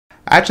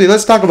Actually,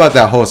 let's talk about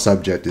that whole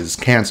subject is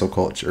cancel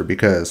culture,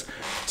 because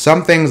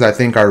some things I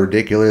think are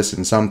ridiculous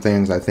and some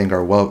things I think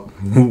are well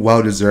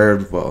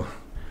deserved. Well,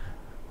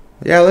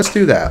 yeah, let's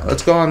do that.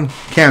 Let's go on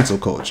cancel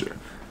culture.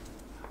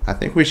 I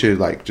think we should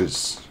let's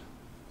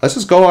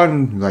just go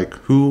on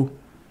who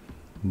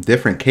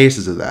different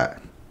cases of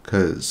that,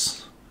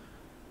 cuz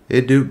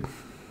we'll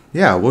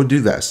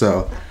do that.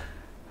 So,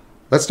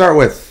 let's start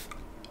with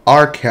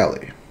R.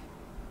 Kelly.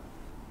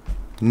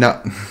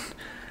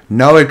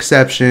 No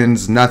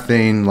exceptions,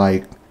 nothing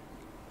like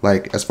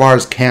as far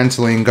as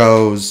canceling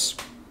goes,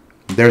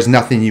 there's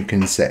nothing you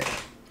can say.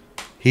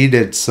 He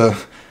did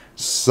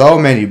so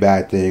many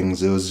bad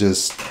things. It was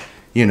just,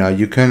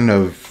 you couldn't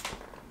have,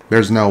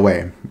 there's no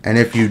way. And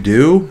if you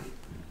do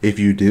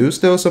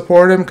still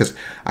support him, because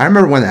I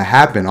remember when that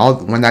happened,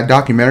 when that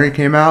documentary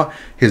came out,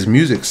 his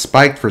music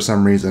spiked for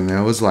some reason. And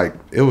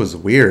it was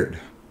weird.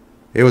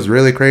 It was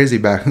really crazy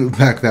back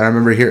then. I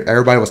remember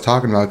everybody was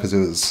talking about it, because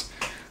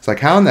it's like,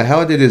 how in the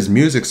hell did his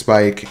music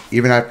spike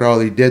even after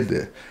all he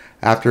did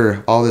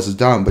after all this is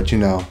done? But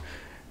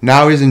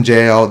now he's in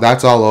jail.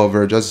 That's all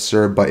over, justice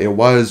served. But it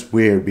was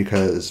weird,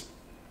 because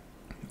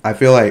I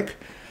feel like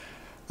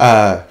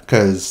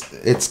because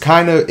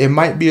it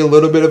might be a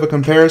little bit of a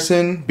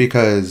comparison,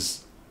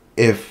 because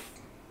if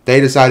they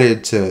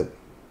decided to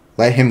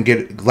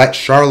let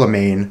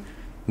Charlemagne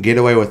get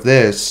away with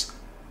this,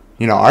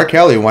 R.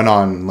 Kelly went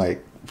on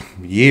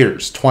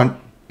years,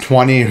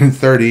 20 and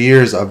 30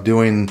 years of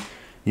doing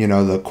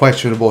the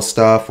questionable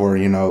stuff, or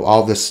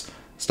all this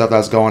stuff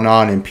that's going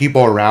on, and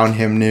people around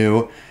him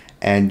knew,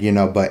 and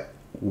but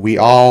we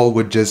all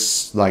would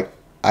just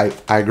I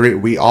agree,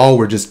 we all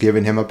were just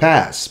giving him a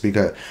pass,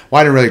 because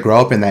I didn't really grow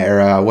up in that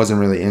era. I wasn't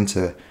really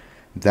into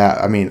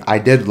that. I mean, I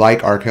did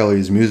like R.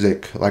 Kelly's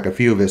music, a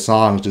few of his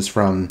songs just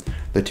from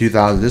the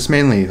 2000s, just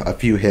mainly a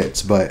few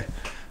hits, but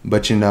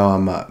but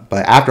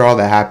after all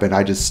that happened,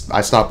 I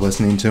stopped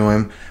listening to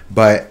him.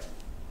 But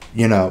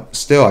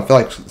still, I feel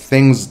like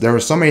there were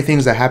so many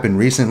things that happened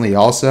recently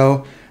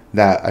also,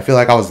 that I feel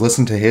like I was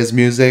listening to his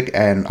music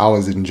and I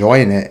was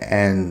enjoying it,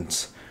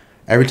 and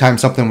every time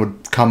something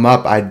would come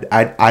up,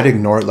 I'd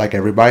ignore it like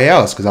everybody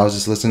else, because I was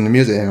just listening to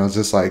music, and I was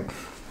just like,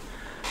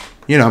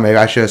 maybe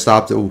I should have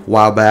stopped a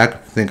while back. I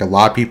think a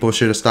lot of people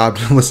should have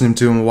stopped listening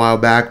to him a while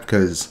back,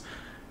 because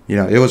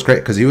it was great,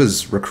 because he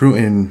was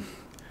recruiting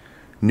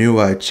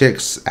new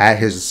chicks at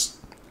his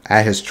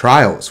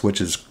trials,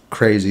 which is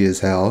crazy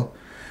as hell.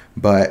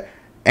 But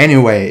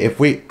anyway, if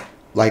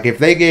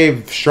they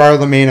gave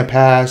Charlemagne a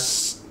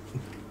pass,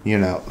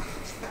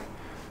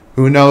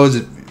 who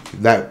knows,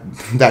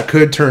 that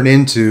could turn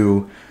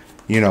into,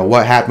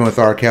 what happened with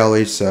R.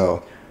 Kelly.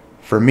 So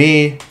for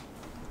me,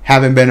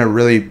 haven't been a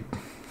really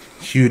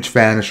huge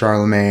fan of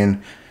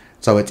Charlemagne,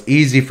 so it's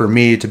easy for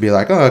me to be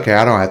like, oh, okay,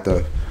 I don't have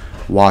to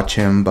watch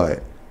him,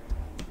 but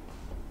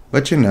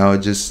it'd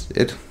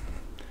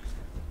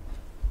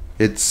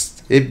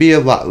be a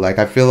lot.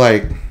 I feel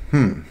like,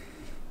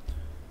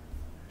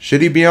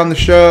 should he be on the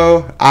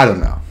show? I don't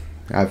know.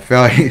 I feel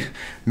like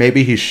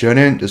maybe he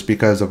shouldn't, just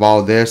because of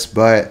all this,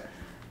 but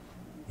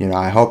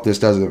I hope this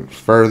doesn't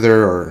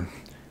further or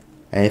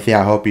anything.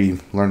 I hope he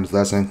learned his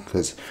lesson,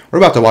 because we're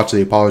about to watch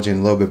the apology in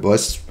a little bit, but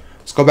let's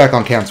go back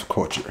on cancel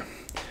culture.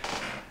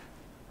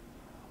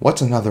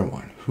 What's another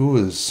one? Who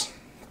is...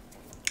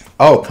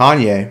 Oh,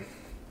 Kanye.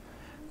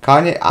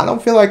 I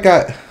don't feel like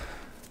I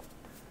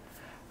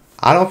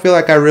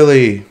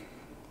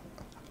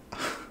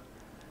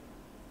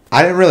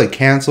didn't really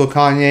cancel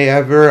Kanye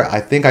ever. I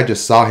think I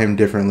just saw him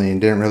differently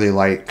and didn't really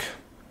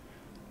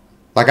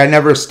I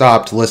never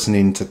stopped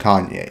listening to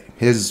Kanye.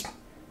 His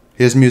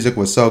music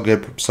was so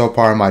good, so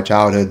part of my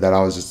childhood, that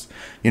I was just,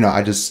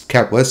 I just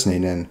kept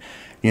listening. And,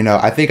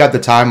 I think at the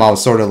time I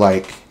was sort of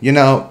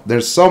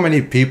there's so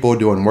many people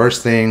doing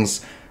worse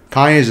things.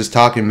 Kanye's just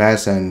talking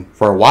mess. And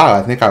for a while,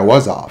 I think I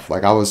was off.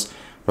 I was,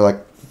 for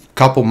a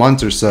couple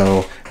months or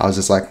so, I was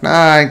just nah,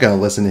 I ain't gonna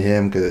listen to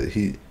him, because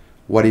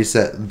what he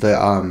said,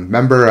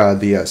 remember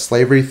the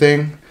slavery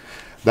thing?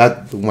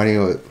 That when he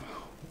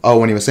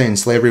was saying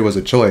slavery was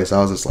a choice,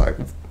 I was just like,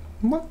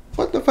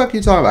 what the fuck are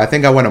you talking about? I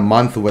think I went a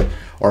month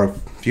or a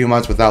few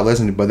months without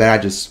listening, but then I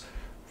just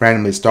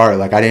randomly started.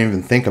 I didn't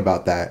even think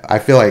about that. I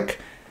feel like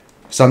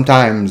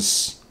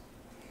sometimes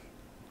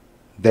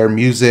their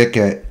music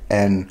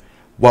and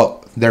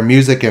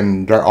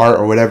their art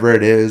or whatever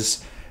it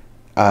is,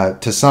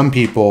 to some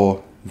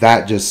people,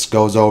 that just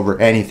goes over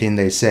anything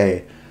they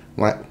say.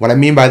 What I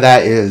mean by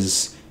that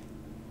is,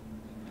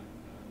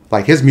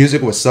 his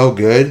music was so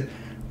good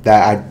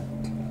that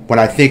when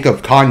I think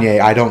of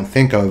Kanye, I don't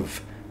think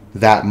of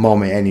that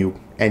moment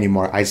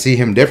anymore. I see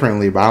him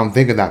differently, but I don't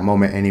think of that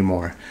moment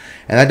anymore.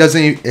 And that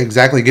doesn't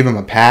exactly give him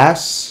a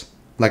pass.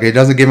 It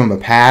doesn't give him a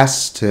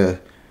pass to,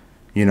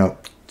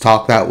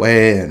 talk that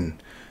way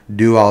and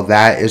do all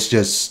that. It's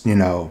just,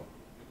 I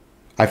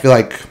feel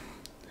like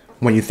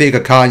when you think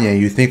of Kanye,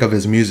 you think of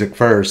his music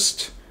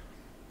first,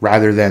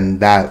 rather than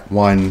that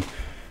one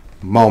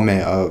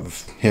moment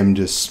of him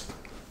just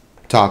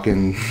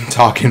talking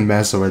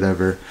mess or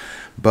whatever.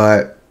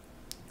 But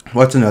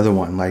what's another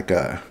one?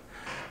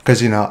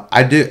 because, you know,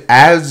 I do,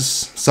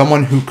 as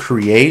someone who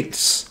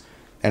creates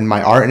and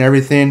my art and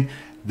everything,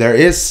 there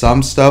is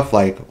some stuff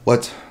like,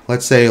 let's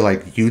say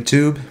like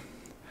YouTube.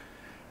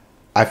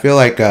 I feel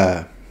like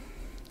a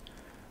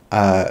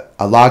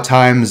lot of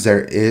times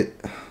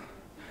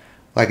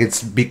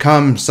it's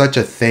become such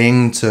a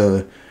thing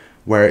to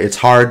where it's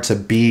hard to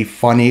be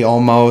funny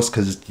almost,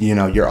 because, you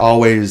know, you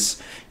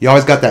always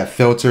got that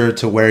filter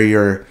to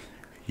where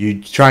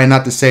you try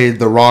not to say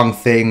the wrong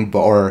thing,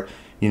 but, or,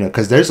 you know,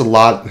 because there's a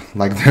lot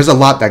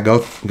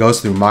that goes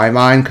through my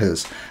mind,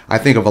 because I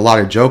think of a lot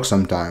of jokes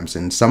sometimes,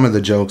 and some of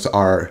the jokes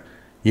are,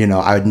 you know,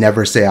 I would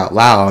never say out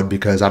loud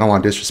because I don't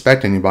want to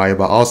disrespect anybody,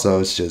 but also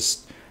it's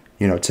just,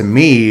 you know, to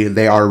me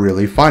they are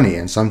really funny,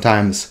 and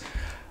sometimes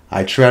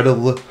I tread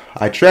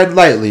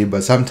lightly,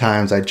 but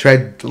sometimes I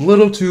tread a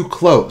little too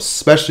close,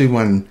 especially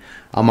when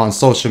I'm on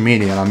social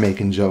media and I'm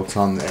making jokes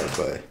on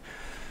there.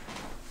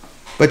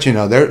 But you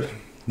know,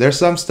 there's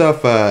some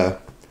stuff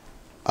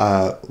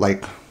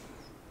like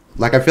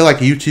I feel like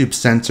YouTube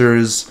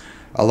censors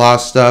a lot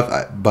of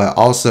stuff, but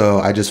also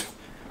I just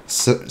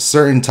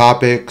certain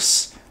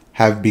topics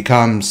have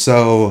become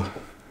so.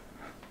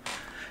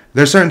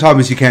 There's certain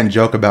topics you can't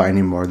joke about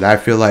anymore that I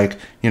feel like,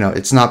 you know,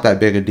 it's not that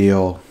big a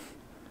deal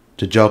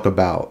to joke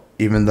about,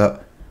 even though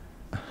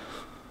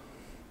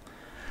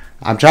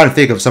I'm trying to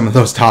think of some of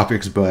those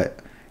topics. But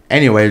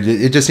anyway,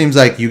 it just seems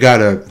like you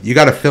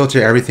gotta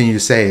filter everything you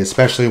say,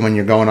 especially when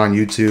you're going on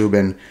YouTube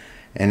and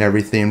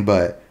everything.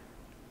 But,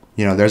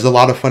 you know, there's a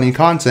lot of funny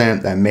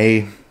content that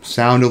may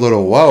sound a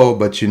little whoa,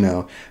 but, you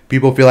know,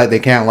 people feel like they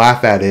can't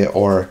laugh at it,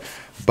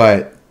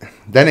 but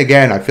then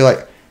again, I feel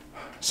like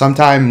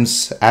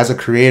sometimes as a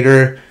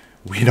creator,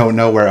 we don't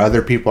know where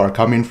other people are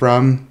coming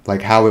from,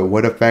 like how it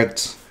would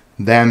affect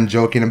them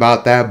joking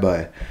about that.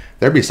 But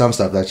there'd be some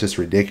stuff that's just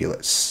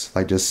ridiculous,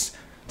 like just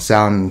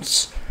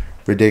sounds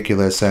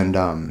ridiculous, and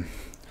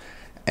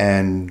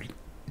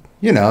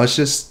you know,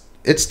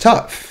 it's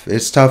tough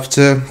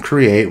to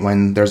create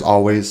when there's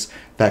always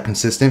that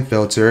consistent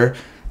filter.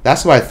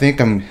 That's why I think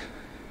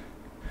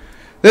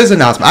this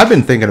announcement, I've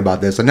been thinking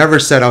about this. I never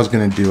said I was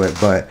going to do it,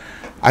 but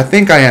I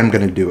think I am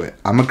going to do it.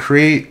 I'm going to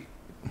create,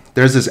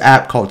 there's this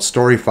app called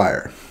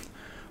Storyfire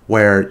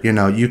where, you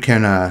know, you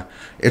can,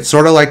 it's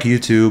sort of like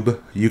YouTube.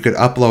 You could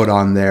upload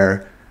on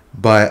there,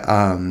 but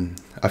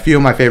a few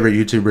of my favorite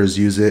YouTubers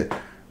use it,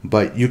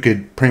 but you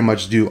could pretty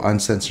much do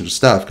uncensored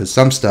stuff, because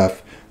some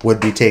stuff would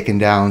be taken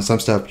down. Some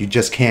stuff you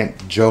just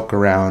can't joke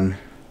around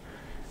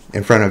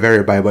in front of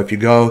everybody. But if you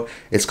go,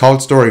 it's called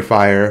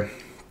Storyfire.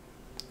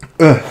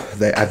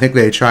 I think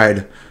they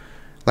tried,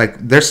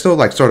 like, they're still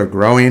like sort of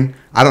growing.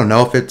 I don't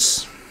know if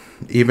it's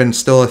even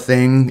still a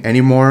thing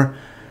anymore,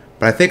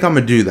 but I think I'm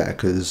gonna do that,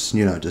 because,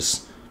 you know,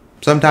 just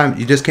sometimes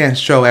you just can't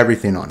show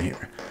everything on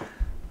here.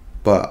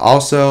 But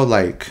also,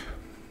 like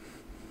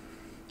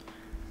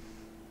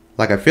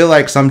I feel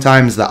like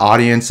sometimes the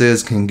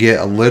audiences can get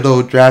a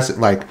little drastic,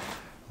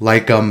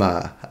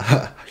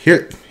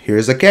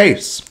 here's a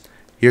case.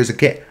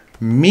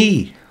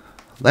 Me.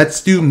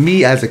 Let's do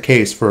me as a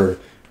case for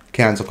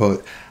cancel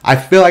code. I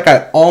feel like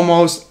I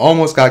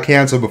almost got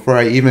canceled before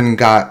I even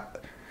got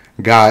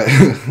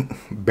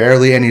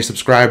barely any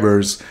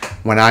subscribers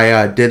when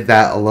I did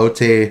that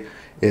elote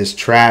is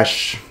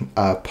trash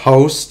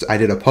post. I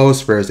did a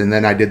post first and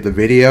then I did the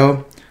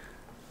video.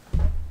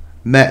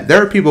 Man,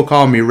 there are people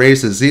calling me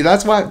racist. See,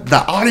 that's why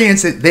the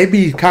audience, they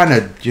be kind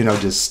of, you know,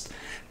 just,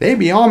 they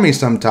be on me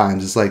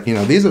sometimes. It's like, you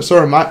know, these are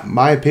sort of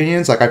my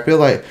opinions. Like, I feel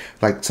like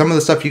some of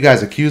the stuff you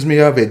guys accuse me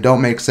of, it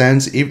don't make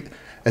sense.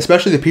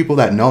 Especially the people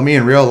that know me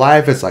in real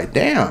life, it's like,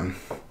 damn,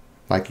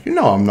 like, you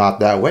know, I'm not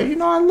that way. You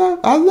know,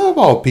 I love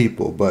all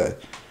people,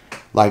 but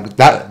like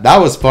that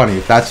was funny.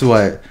 If that's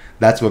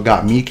what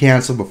got me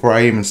canceled before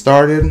I even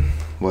started,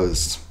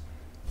 was,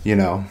 you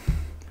know,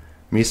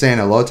 me saying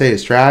elote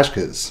is trash,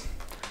 because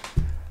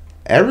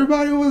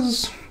everybody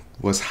was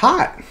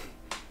hot.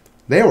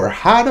 They were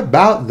hot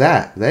about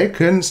that. They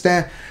couldn't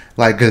stand,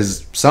 like,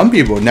 because some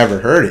people never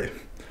heard it.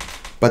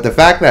 But the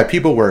fact that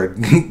people were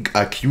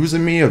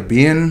accusing me of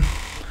being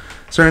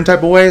a certain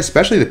type of way,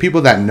 especially the people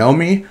that know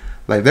me,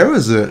 like, there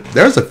was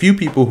a few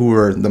people who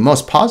were the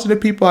most positive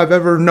people I've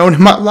ever known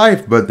in my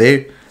life, but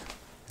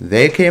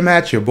they came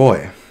at your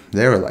boy.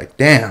 They were like,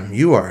 damn,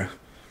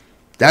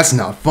 that's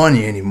not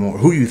funny anymore.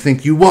 Who you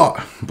think you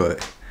are?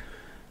 But,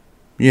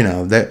 you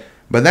know,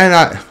 but then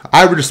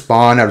I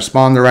respond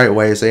the right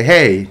way, say,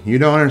 hey, you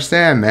don't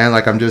understand, man.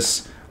 Like,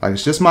 it's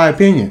just my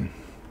opinion.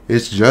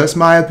 It's just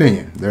my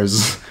opinion.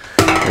 There's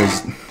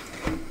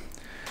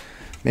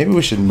maybe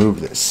we should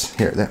move this.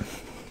 Here,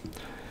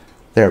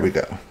 there we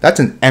go. That's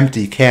an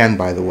empty can,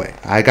 by the way.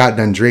 I got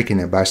done drinking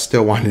it, but I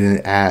still wanted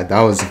an ad. That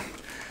was,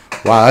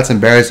 wow, that's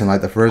embarrassing. Like,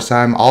 the first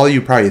time, all of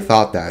you probably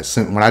thought that.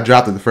 So when I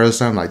dropped it the first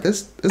time, like,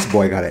 this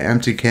boy got an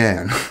empty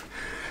can.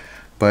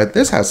 But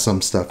this has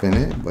some stuff in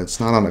it, but it's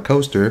not on a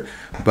coaster.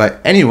 But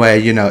anyway,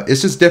 you know,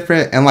 it's just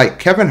different. And like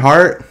Kevin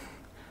Hart,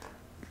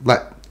 like,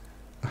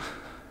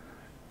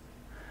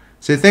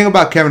 see, the thing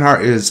about Kevin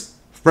Hart is,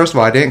 first of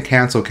all, I didn't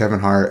cancel Kevin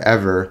Hart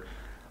ever.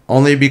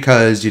 only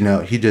because,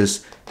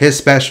 his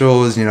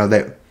specials, I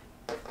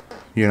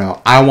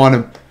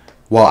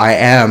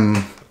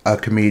am a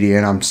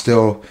comedian. I'm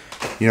still,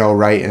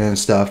 writing and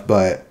stuff,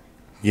 but,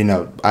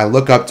 I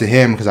look up to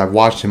him because I've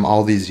watched him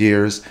all these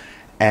years.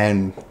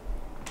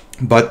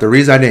 But the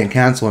reason I didn't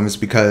cancel him is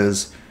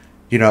because,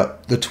 the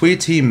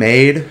tweets he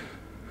made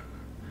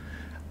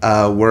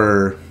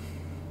were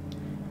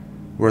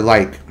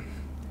like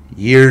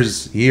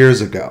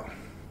years ago.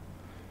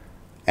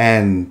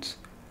 And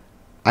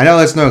I know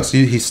that's no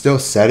excuse. He still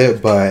said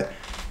it, but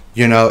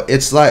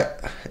it's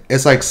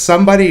like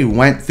somebody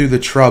went through the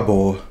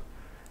trouble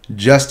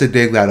just to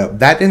dig that up.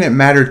 That didn't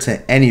matter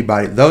to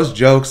anybody. Those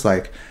jokes,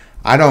 like,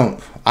 I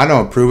don't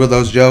approve of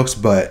those jokes,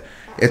 but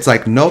it's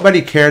like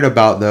nobody cared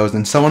about those,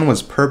 and someone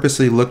was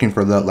purposely looking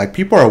for the, like,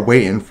 people are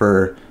waiting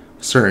for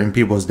certain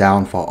people's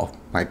downfall.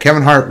 Like,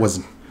 Kevin Hart was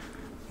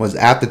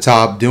at the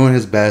top doing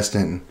his best,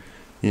 and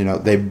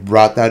they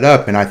brought that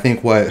up. And I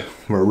think what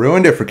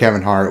ruined it for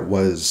Kevin Hart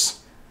was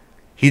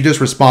he just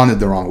responded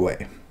the wrong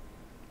way.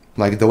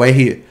 Like, the way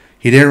he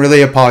didn't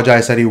really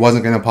apologize, said he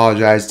wasn't going to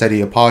apologize, said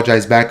he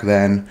apologized back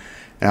then.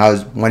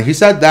 And when he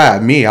said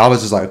that, I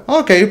was just like,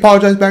 okay, he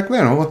apologized back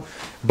then.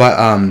 But,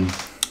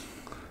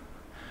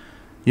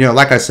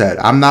 like I said,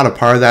 I'm not a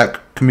part of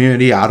that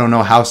community. I don't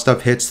know how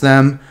stuff hits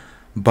them.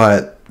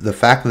 But the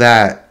fact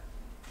that,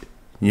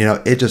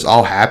 it just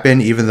all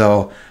happened, even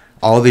though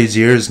all these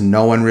years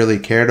no one really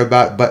cared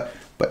about. But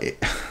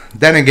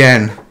then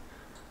again,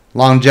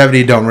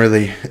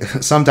 longevity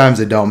sometimes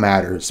it don't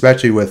matter,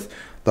 especially with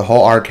the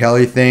whole R.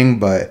 Kelly thing.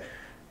 But,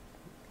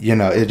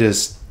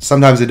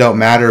 sometimes it don't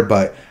matter.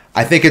 But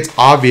I think it's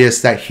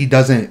obvious that he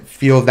doesn't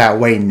feel that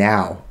way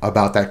now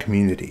about that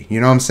community. You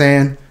know what I'm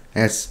saying?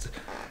 And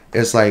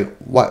it's like,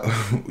 what?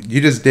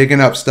 You just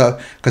digging up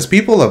stuff, because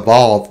people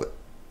evolve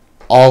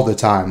all the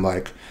time.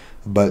 Like,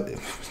 but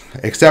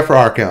except for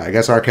R. Kelly, I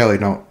guess R. Kelly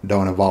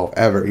don't evolve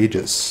ever. He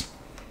just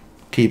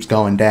keeps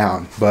going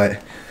down.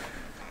 But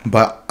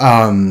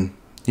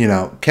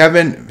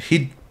Kevin,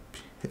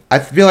 I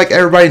feel like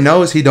everybody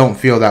knows he don't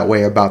feel that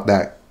way about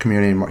that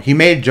community anymore. He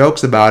made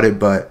jokes about it,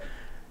 but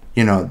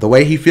the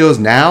way he feels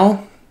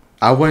now,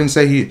 I wouldn't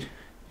say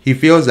he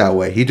feels that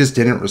way. He just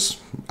didn't.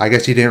 I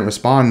guess he didn't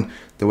respond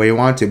the way he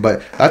wanted to.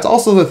 But that's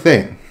also the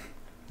thing.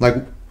 Like,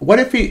 what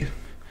if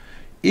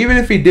even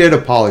if he did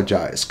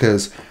apologize?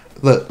 Because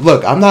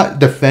look, I'm not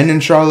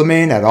defending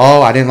Charlemagne at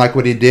all. I didn't like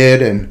what he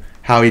did and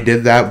how he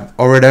did that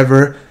or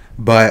whatever.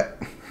 But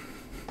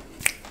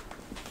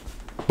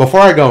before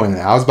I go in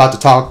there, I was about to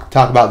talk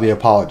about the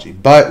apology.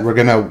 But we're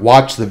gonna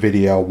watch the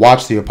video,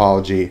 watch the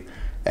apology,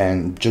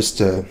 and just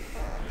to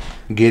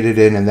get it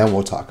in, and then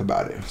we'll talk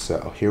about it.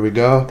 So here we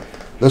go.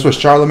 This was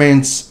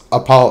Charlemagne's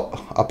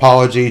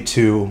apology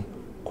to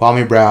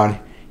Kwame Brown.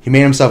 He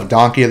made himself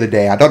Donkey of the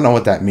Day. I don't know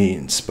what that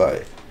means,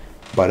 but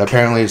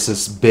apparently it's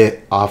this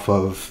bit off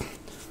of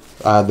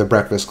The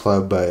Breakfast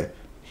Club. But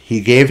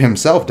he gave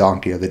himself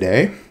Donkey of the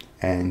Day,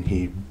 and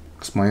he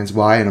explains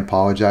why and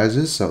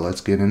apologizes. So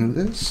let's get into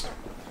this.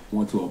 I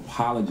want to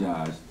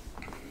apologize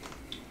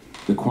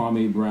to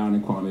Kwame Brown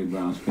and Kwame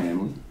Brown's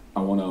family. I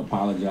want to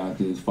apologize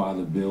to his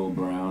father, Bill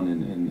Brown,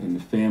 and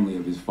the family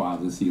of his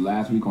father. See,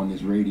 last week on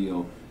this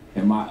radio,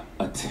 in my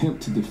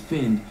attempt to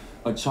defend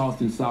a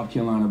Charleston, South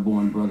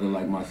Carolina-born brother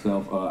like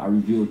myself, I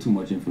revealed too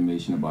much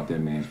information about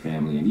that man's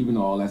family. And even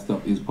though all that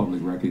stuff is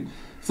public record,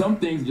 some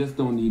things just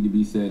don't need to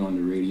be said on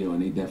the radio,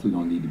 and they definitely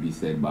don't need to be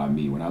said by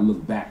me. When I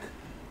look back,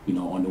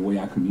 on the way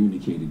I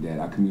communicated that,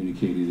 I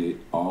communicated it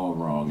all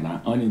wrong. And I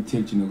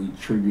unintentionally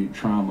triggered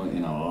trauma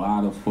in a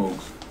lot of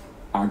folks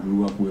I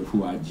grew up with,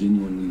 who I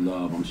genuinely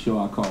love. I'm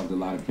sure I caused a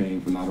lot of pain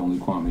for not only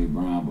Kwame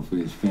Brown, but for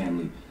his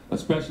family,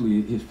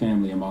 especially his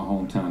family in my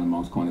hometown in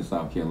Moncks Corner,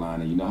 South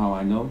Carolina. You know how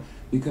I know?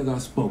 Because I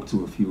spoke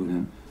to a few of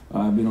them.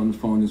 I've been on the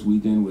phone this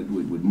weekend with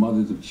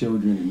mothers of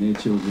children and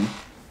their children.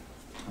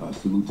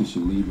 Salute to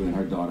Shaliba and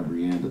her daughter,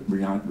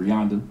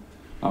 Brianda.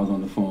 I was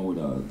on the phone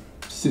with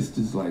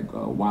sisters like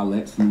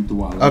Wylette, salute to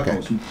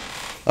Wylette.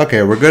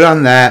 Okay, we're good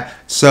on that.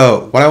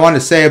 So what I want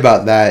to say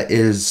about that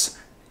is,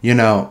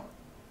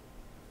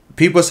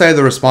 people say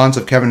the response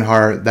of Kevin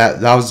Hart,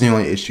 that was the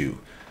only issue.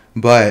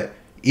 But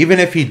even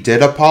if he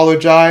did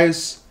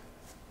apologize,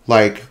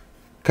 like,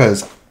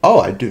 because,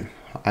 I didn't,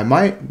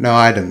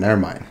 never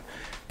mind.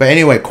 But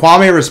anyway,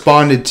 Kwame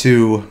responded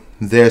to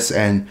this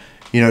and,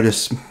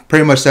 just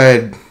pretty much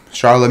said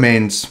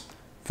Charlemagne's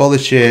full of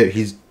shit.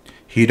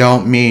 He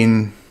don't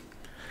mean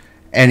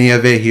any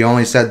of it. He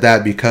only said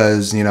that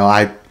because,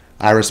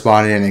 I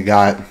responded and it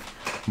got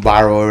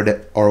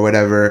viral or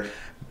whatever.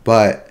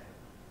 But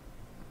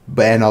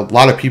and a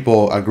lot of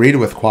people agreed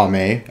with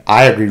Kwame.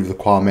 I agreed with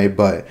Kwame,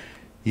 but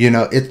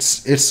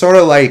it's sort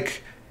of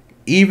like,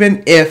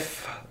 even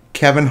if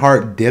Kevin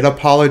Hart did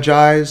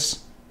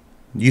apologize,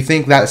 you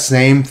think that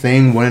same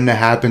thing wouldn't have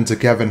happened to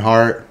Kevin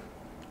Hart?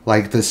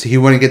 Like this, he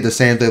wouldn't get the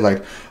same thing.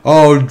 Like,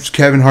 oh,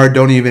 Kevin Hart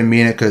don't even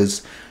mean it,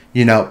 because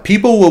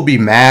people will be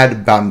mad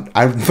about.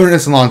 I learned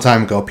this a long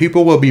time ago.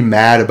 People will be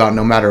mad about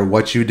no matter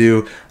what you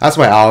do. That's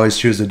why I always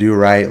choose to do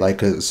right. Like,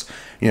 because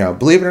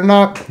believe it or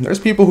not, there's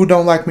people who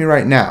don't like me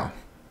right now.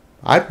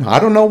 I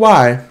don't know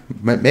why.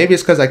 Maybe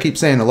it's because I keep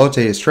saying elote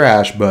is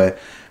trash, but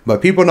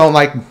people don't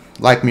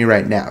like me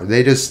right now.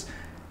 They just,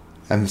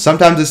 and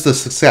sometimes it's the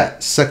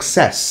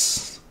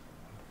success.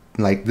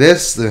 Like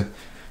this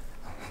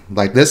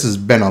has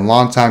been a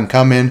long time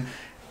coming,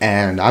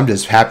 and I'm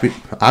just happy.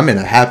 I'm in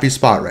a happy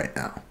spot right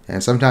now.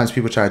 And sometimes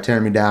people try to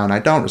tear me down. I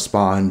don't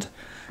respond.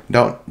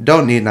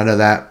 Don't need none of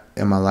that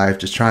in my life.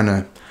 Just trying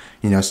to,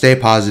 stay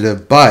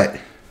positive. But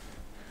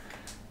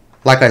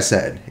like I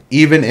said,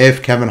 even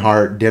if Kevin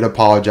Hart did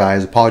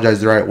apologize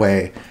the right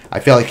way, I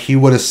feel like he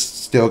would have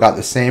still got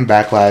the same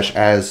backlash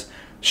as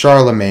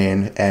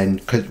Charlemagne,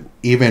 and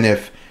even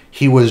if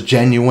he was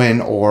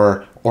genuine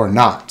or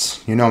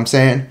not. You know what I'm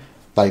saying?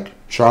 Like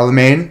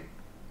Charlemagne,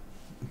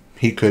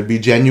 he could be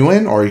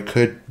genuine, or he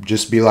could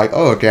just be like,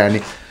 oh,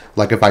 okay,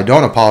 like if I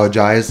don't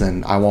apologize,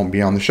 then I won't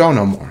be on the show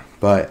no more.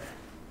 But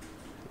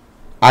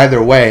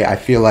either way, I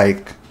feel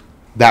like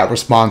that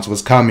response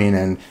was coming,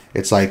 and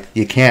it's like,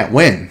 you can't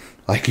win.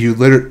 Like, you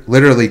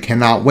literally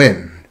cannot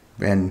win.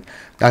 And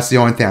that's the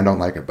only thing I don't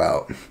like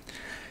about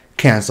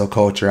cancel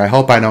culture. I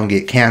hope I don't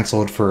get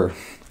canceled for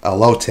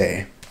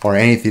elote or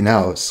anything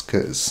else,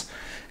 because,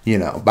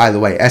 by the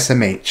way,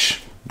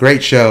 SMH,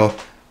 great show.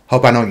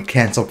 Hope I don't get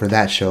canceled for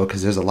that show,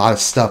 because there's a lot of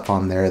stuff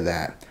on there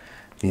that,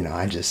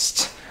 I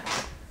just,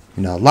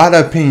 a lot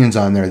of opinions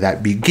on there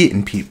that be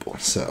getting people.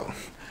 So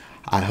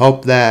I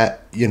hope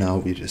that,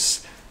 we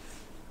just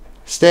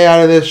stay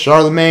out of this.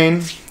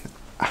 Charlemagne,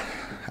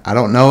 I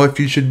don't know if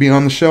you should be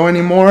on the show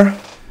anymore.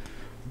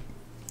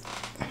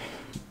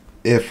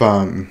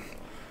 Because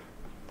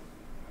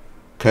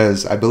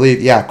I believe,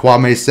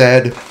 Kwame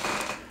said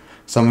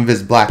some of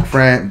his black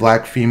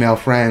female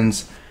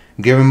friends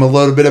give him a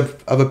little bit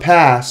of a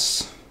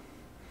pass.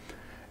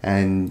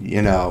 And,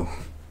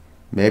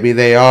 maybe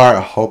they are.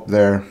 I hope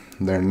they're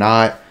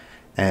not.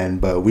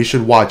 But we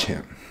should watch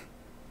him.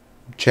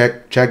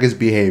 Check his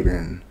behavior.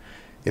 And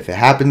if it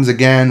happens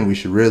again, we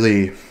should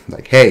really,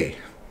 hey,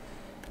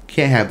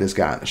 can't have this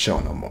guy on the show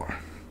no more.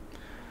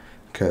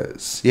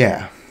 Because,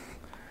 I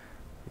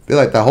feel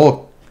like the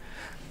whole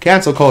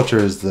cancel culture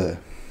is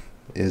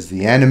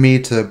the enemy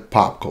to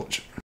pop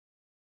culture.